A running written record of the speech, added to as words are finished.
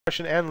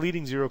compression and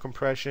leading zero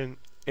compression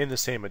in the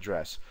same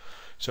address.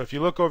 So if you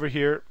look over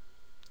here,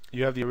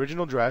 you have the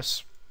original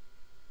address,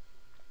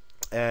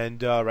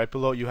 and right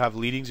below you have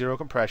leading zero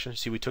compression.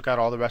 See, we took out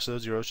all the rest of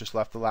those zeros, just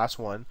left the last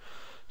one.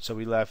 So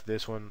we left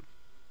this one,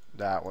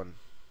 that one,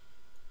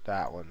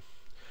 that one.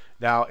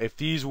 Now, if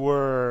these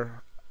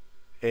were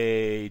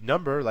a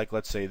number, like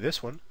let's say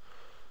this one,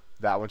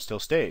 that one still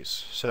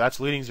stays. So that's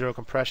leading zero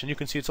compression. You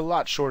can see it's a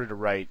lot shorter to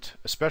write,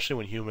 especially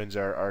when humans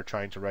are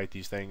trying to write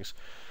these things.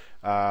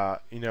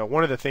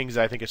 One of the things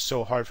I think is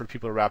so hard for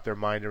people to wrap their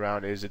mind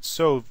around is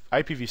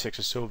IPv6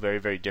 is so very,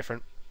 very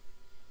different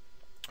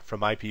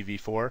from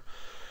IPv4.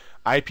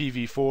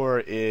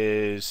 IPv4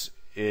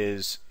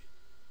 is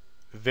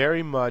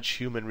very much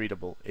human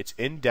readable. It's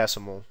in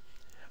decimal.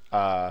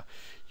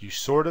 You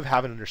sort of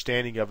have an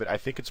understanding of it. I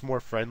think it's more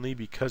friendly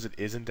because it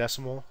is in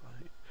decimal.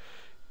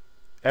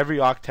 Every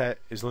octet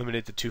is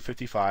limited to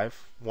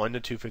 255, 1 to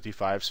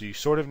 255, so you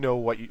sort of know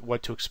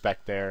what to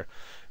expect there.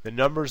 The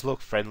numbers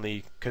look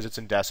friendly because it's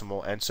in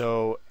decimal, and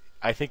so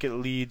I think it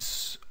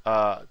leads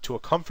to a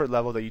comfort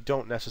level that you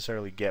don't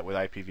necessarily get with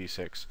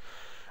IPv6.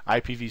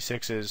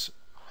 IPv6 is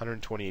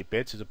 128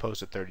 bits as opposed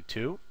to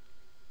 32.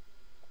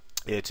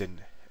 It's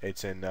in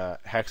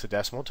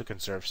hexadecimal to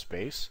conserve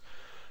space.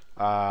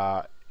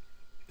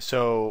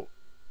 So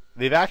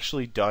they've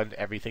actually done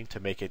everything to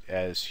make it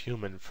as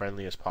human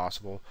friendly as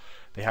possible.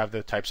 They have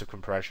the types of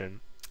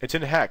compression. It's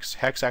in hex.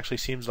 Hex actually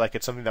seems like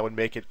it's something that would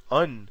make it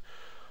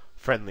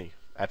unfriendly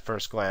at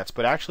first glance,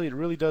 but actually it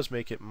really does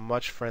make it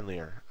much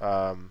friendlier.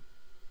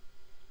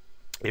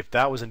 If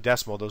that was in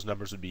decimal, those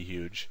numbers would be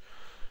huge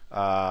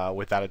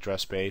with that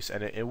address space,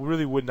 and it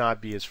really would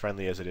not be as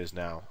friendly as it is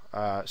now.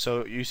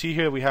 So you see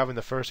here we have in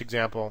the first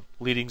example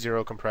leading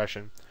zero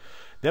compression.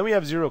 Then we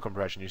have zero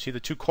compression. You see the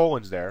two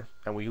colons there,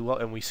 and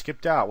we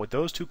skipped out. With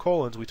those two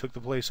colons, we took the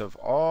place of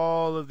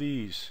all of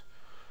these.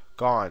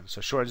 Gone.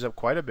 So shortens up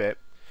quite a bit.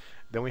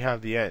 Then we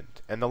have the end.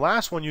 And the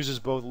last one uses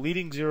both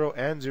leading zero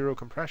and zero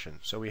compression.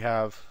 So we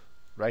have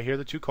right here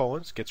the two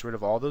colons, gets rid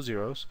of all those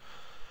zeros.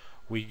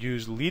 We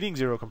use leading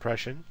zero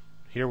compression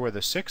here where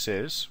the 6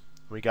 is.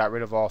 We got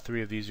rid of all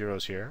 3 of these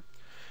zeros here.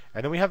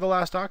 And then we have the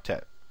last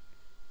octet.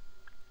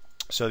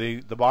 So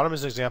the bottom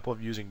is an example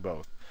of using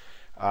both.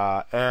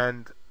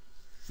 And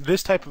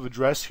this type of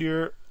address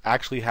here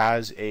actually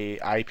has a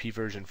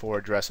IPv4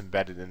 address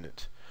embedded in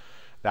it.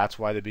 That's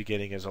why the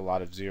beginning is a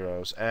lot of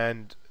zeros.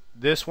 And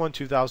this one,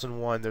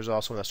 2001, there's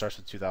also one that starts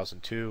with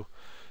 2002.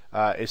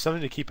 Is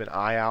something to keep an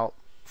eye out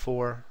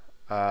for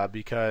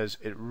because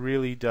it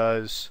really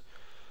does.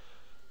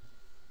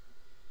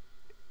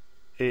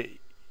 You're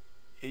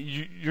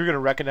going to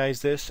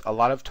recognize this. A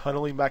lot of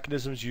tunneling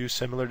mechanisms use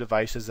similar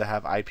devices that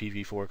have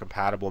IPv4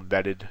 compatible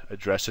embedded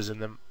addresses in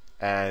them.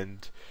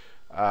 And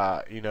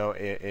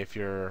if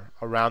you're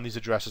around these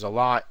addresses a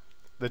lot,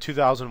 the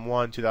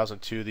 2001,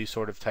 2002, these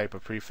sort of type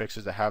of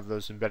prefixes that have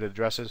those embedded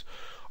addresses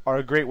are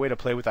a great way to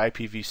play with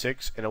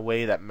IPv6 in a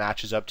way that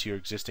matches up to your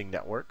existing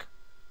network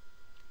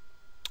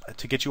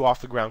to get you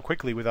off the ground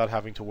quickly without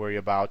having to worry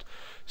about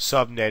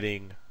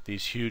subnetting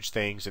these huge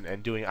things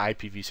and doing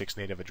IPv6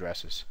 native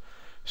addresses.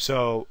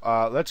 So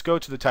let's go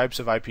to the types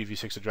of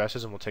IPv6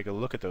 addresses, and we'll take a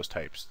look at those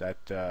types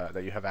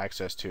that you have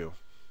access to.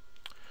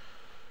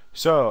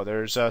 So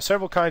there's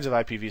several kinds of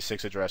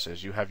IPv6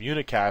 addresses. You have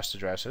unicast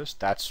addresses.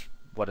 That's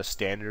what a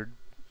standard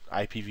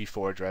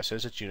IPv4 address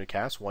is. It's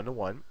unicast,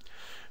 1-to-1.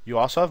 You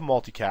also have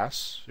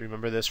multicasts.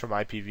 Remember this from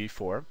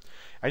IPv4.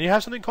 And you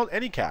have something called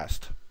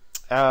Anycast.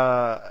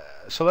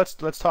 So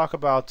let's talk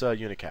about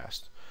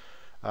unicast.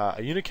 A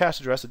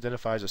unicast address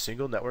identifies a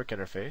single network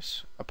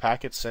interface. A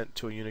packet sent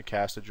to a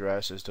unicast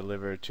address is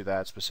delivered to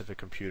that specific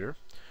computer.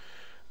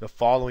 The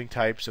following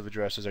types of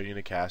addresses are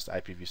unicast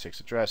IPv6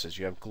 addresses.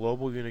 You have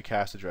global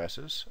unicast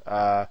addresses.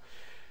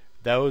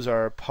 Those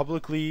are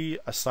publicly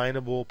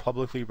assignable,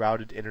 publicly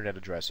routed internet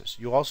addresses.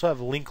 You also have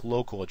link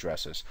local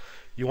addresses.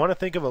 You want to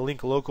think of a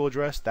link local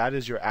address, that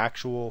is your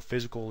actual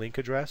physical link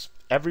address.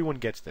 Everyone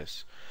gets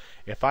this.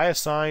 If I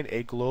assign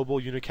a global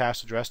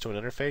unicast address to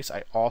an interface,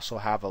 I also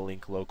have a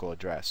link local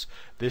address.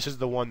 This is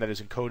the one that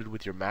is encoded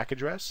with your MAC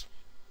address,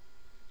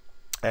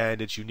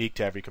 and it's unique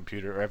to every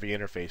computer or every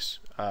interface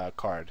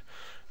card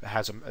that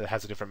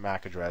has a different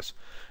MAC address.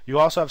 You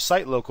also have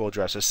site local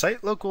addresses.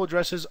 Site local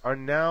addresses are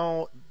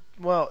now,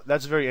 well,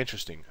 that's very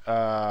interesting.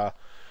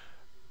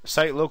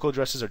 Site local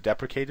addresses are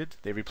deprecated.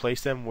 They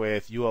replace them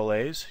with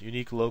ULAs,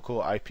 unique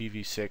local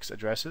IPv6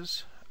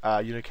 addresses,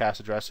 unicast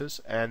addresses,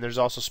 and there's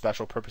also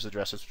special purpose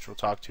addresses, which we'll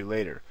talk to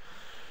later.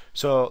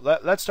 So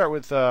let's start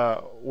with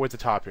the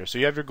top here. So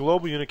you have your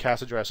global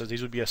unicast addresses.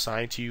 These would be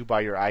assigned to you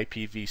by your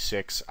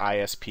IPv6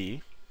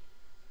 ISP.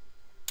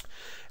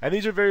 And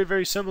these are very,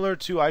 very similar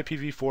to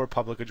IPv4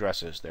 public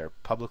addresses. They're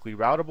publicly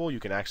routable. You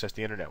can access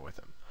the internet with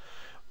them.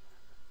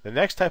 The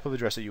next type of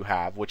address that you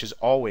have, which is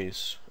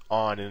always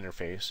on an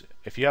interface,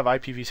 if you have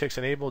IPv6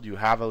 enabled, you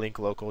have a link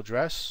local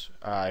address.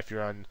 If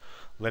you're on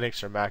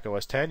Linux or Mac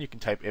OS X, you can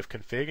type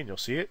ifconfig and you'll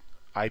see it.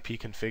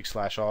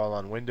 ipconfig/all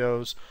on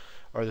Windows,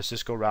 or the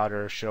Cisco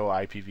router show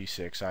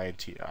IPv6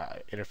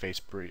 interface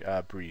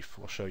brief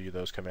will show you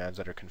those commands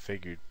that are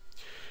configured.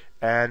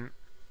 And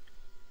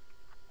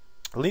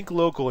link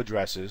local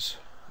addresses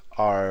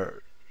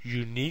are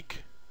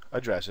unique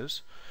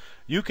addresses.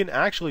 You can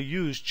actually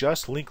use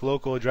just link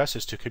local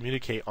addresses to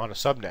communicate on a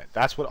subnet.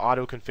 That's what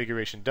auto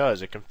configuration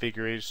does. It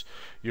configures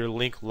your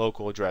link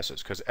local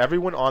addresses, because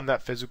everyone on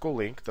that physical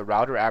link, the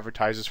router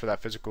advertises for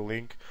that physical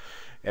link,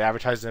 it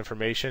advertises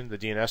information, the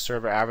DNS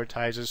server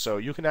advertises, so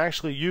you can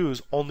actually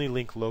use only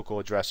link local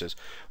addresses.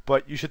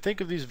 But you should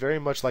think of these very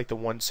much like the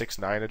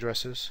 169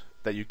 addresses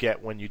that you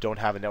get when you don't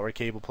have a network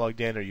cable plugged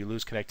in or you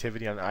lose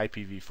connectivity on an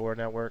IPv4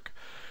 network.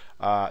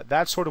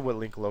 That's sort of what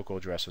link local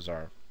addresses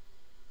are.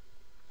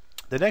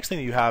 The next thing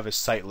that you have is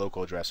site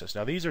local addresses.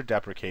 Now these are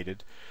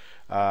deprecated.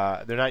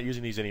 They're not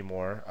using these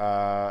anymore.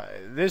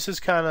 This is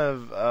kind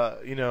of,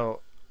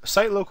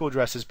 site local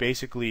addresses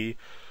basically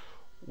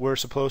were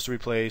supposed to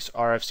replace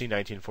RFC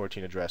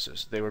 1914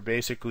 addresses. They were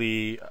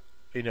basically,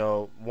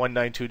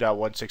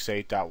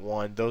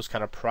 192.168.1, those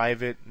kind of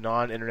private,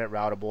 non-internet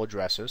routable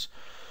addresses.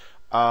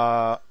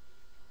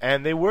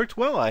 And they worked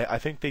well. I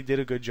think they did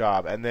a good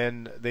job. And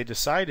then they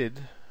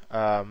decided,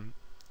 in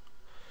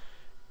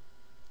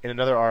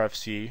another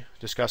RFC,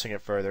 discussing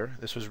it further,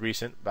 this was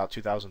recent, about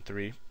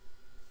 2003,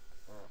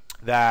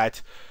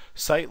 that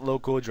site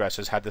local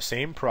addresses had the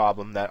same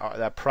problem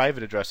that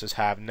private addresses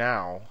have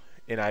now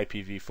in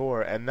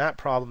IPv4, and that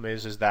problem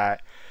is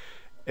that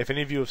if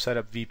any of you have set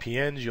up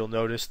VPNs, you'll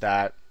notice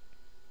that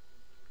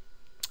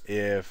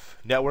if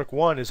network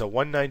 1 is a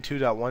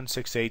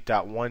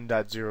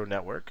 192.168.1.0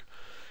 network,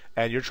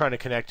 and you're trying to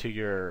connect to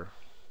your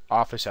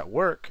office at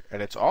work,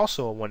 and it's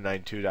also a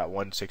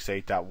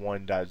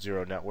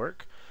 192.168.1.0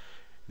 network,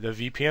 the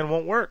VPN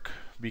won't work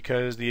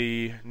because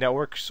the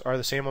networks are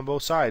the same on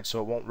both sides,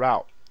 so it won't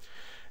route.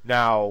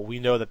 Now,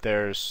 we know that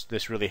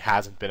this really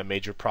hasn't been a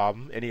major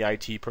problem. Any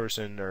IT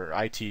person or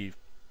IT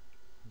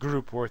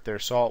group worth their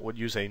salt would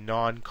use a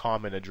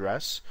non-common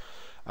address.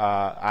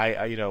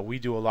 We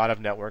do a lot of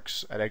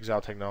networks at Exile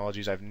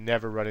Technologies. I've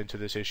never run into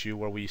this issue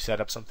where we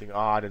set up something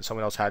odd and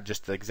someone else had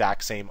just the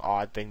exact same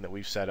odd thing that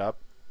we've set up.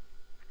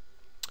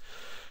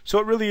 So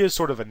it really is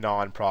sort of a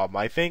non-problem.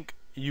 I think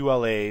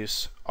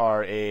ULAs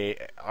are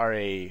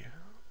a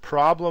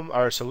problem,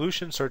 are a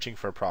solution searching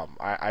for a problem.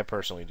 I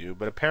personally do,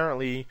 but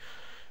apparently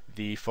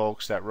the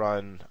folks that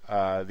run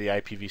the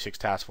IPv6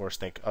 task force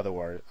think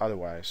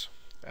otherwise.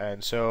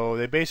 And so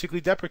they basically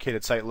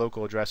deprecated site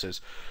local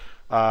addresses.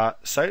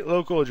 Site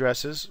local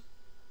addresses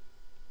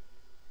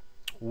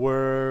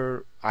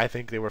I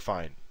think they were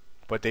fine.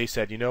 But they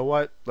said, you know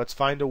what, let's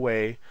find a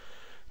way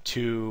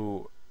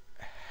to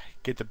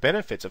get the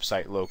benefits of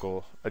site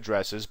local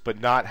addresses, but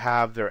not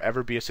have there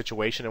ever be a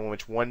situation in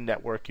which one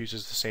network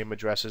uses the same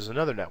address as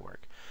another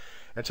network.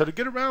 And so to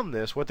get around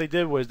this, what they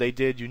did was they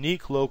did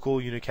unique local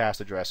unicast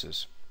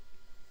addresses.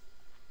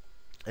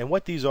 And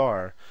what these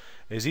are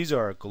is these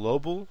are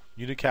global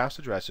unicast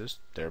addresses.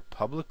 They're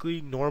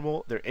publicly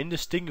normal, they're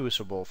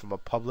indistinguishable from a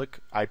public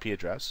IP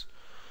address,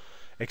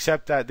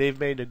 except that they've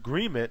made an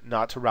agreement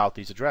not to route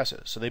these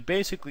addresses. So they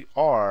basically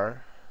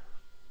are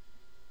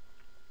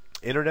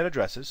internet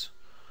addresses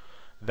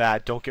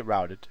that don't get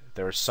routed.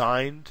 They're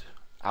assigned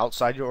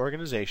outside your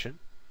organization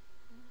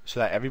so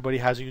that everybody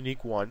has a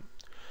unique one.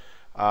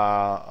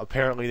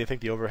 Apparently they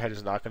think the overhead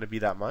is not going to be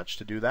that much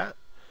to do that,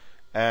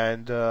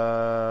 and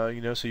so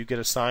you get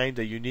assigned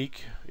a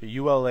unique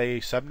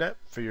ULA subnet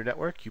for your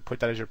network. You put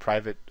that as your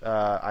private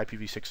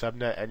IPv6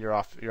 subnet, and you're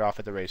off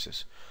at the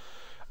races.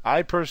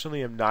 I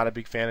personally am not a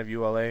big fan of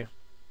ULA,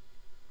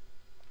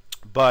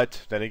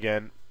 but then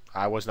again,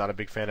 I was not a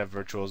big fan of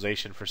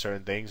virtualization for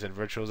certain things, and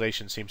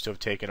virtualization seems to have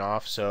taken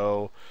off,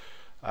 so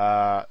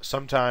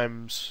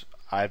sometimes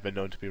I've been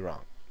known to be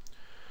wrong.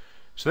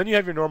 So then you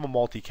have your normal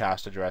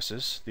multicast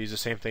addresses. These are the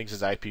same things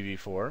as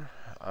IPv4,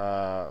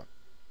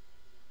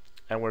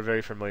 and we're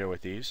very familiar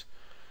with these.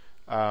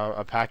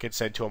 A packet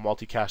sent to a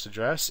multicast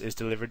address is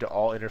delivered to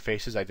all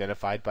interfaces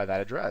identified by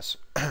that address.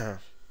 Then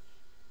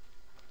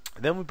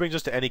it brings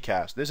us to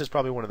Unicast. This is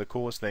probably one of the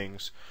coolest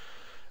things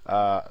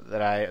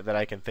that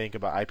I can think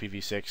about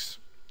IPv6.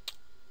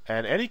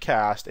 And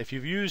Unicast, if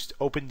you've used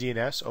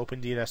OpenDNS,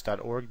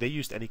 opendns.org, they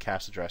used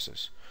Unicast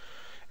addresses.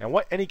 And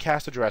what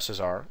Unicast addresses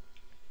are,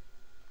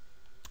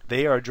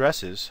 they are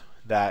addresses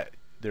that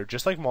they're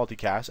just like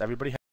multicast. Everybody